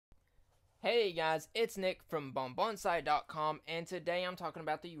Hey guys, it's Nick from bonsai.com, and today I'm talking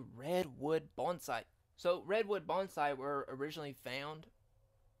about the redwood bonsai. So redwood bonsai were originally found,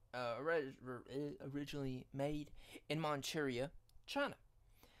 originally made in Manchuria, China.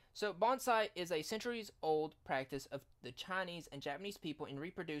 So bonsai is a centuries-old practice of the Chinese and Japanese people in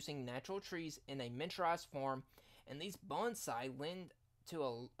reproducing natural trees in a miniaturized form, and these bonsai lend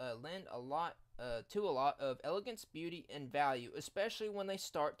a lot of elegance, beauty, and value, especially when they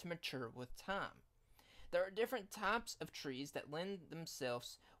start to mature with time. There are different types of trees that lend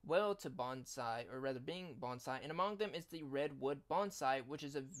themselves well to bonsai, or rather being bonsai, and among them is the redwood bonsai, which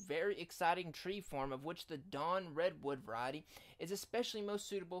is a very exciting tree form of which the Dawn Redwood variety is especially most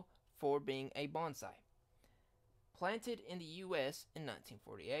suitable for being a bonsai. Planted in the US in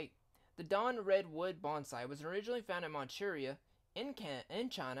 1948, the Dawn Redwood bonsai was originally found in Manchuria in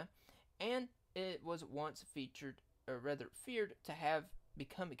China, and it was once feared to have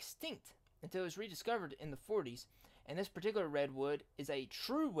become extinct until it was rediscovered in the 40s. And this particular redwood is a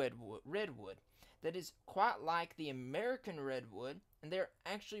true redwood that is quite like the American redwood, and they're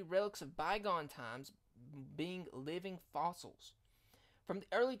actually relics of bygone times, being living fossils. From the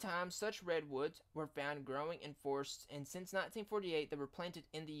early times, such redwoods were found growing in forests, and since 1948, they were planted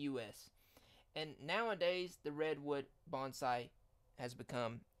in the U.S. And nowadays, the redwood bonsai has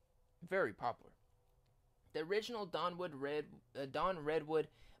become very popular. The original Dawn Redwood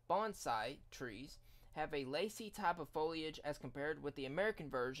bonsai trees have a lacy type of foliage as compared with the American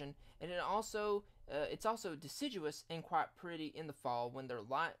version, and it's also deciduous and quite pretty in the fall when their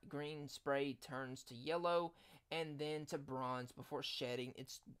light green spray turns to yellow and then to bronze before shedding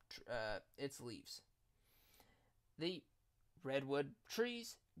its leaves. The redwood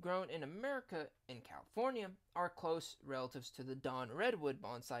trees grown in America and California are close relatives to the Dawn Redwood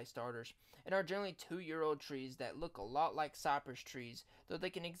bonsai starters and are generally 2-year-old trees that look a lot like cypress trees, though they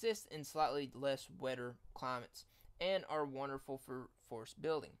can exist in slightly less wetter climates and are wonderful for forest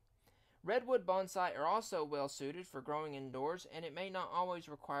building. Redwood bonsai are also well suited for growing indoors, and it may not always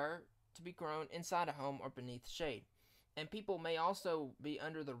require to be grown inside a home or beneath shade. And people may also be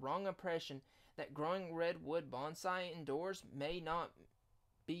under the wrong impression that growing redwood bonsai indoors may not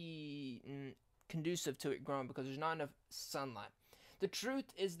be conducive to it growing because there's not enough sunlight. The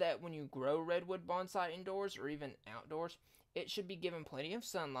truth is that when you grow redwood bonsai indoors or even outdoors, it should be given plenty of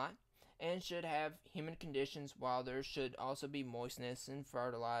sunlight and should have humid conditions, while there should also be moistness and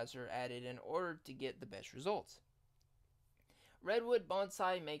fertilizer added in order to get the best results. Redwood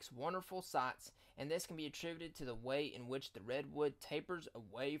bonsai makes wonderful sites, and this can be attributed to the way in which the redwood tapers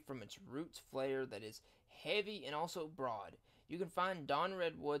away from its roots flare that is heavy and also broad. You can find Dawn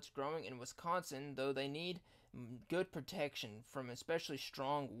redwoods growing in Wisconsin, though they need good protection from especially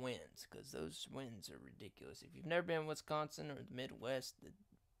strong winds, because those winds are ridiculous. If you've never been in Wisconsin or the Midwest,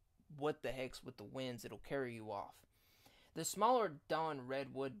 what the heck's with the winds? It'll carry you off. The smaller Dawn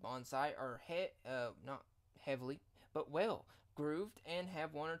redwood bonsai are not heavily, but well grooved and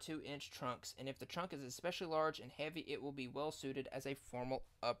have 1 or 2 inch trunks, and if the trunk is especially large and heavy, it will be well suited as a formal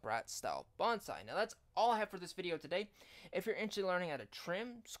upright style bonsai. Now that's all I have for this video today. If you're interested in learning how to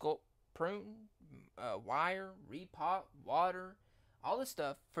trim, sculpt, prune, wire, repot, water, all this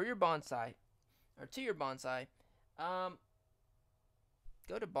stuff for your bonsai or to your bonsai, go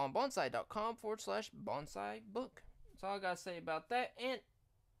to bonsai.com/bonsai book. That's all I gotta say about that, and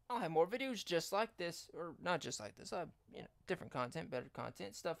I'll have more videos just like this, or not just like this. Different content, better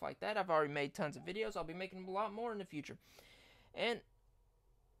content, stuff like that. I've already made tons of videos. I'll be making a lot more in the future. And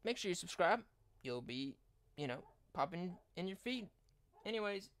make sure you subscribe. You'll be, popping in your feed.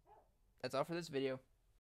 Anyways, that's all for this video.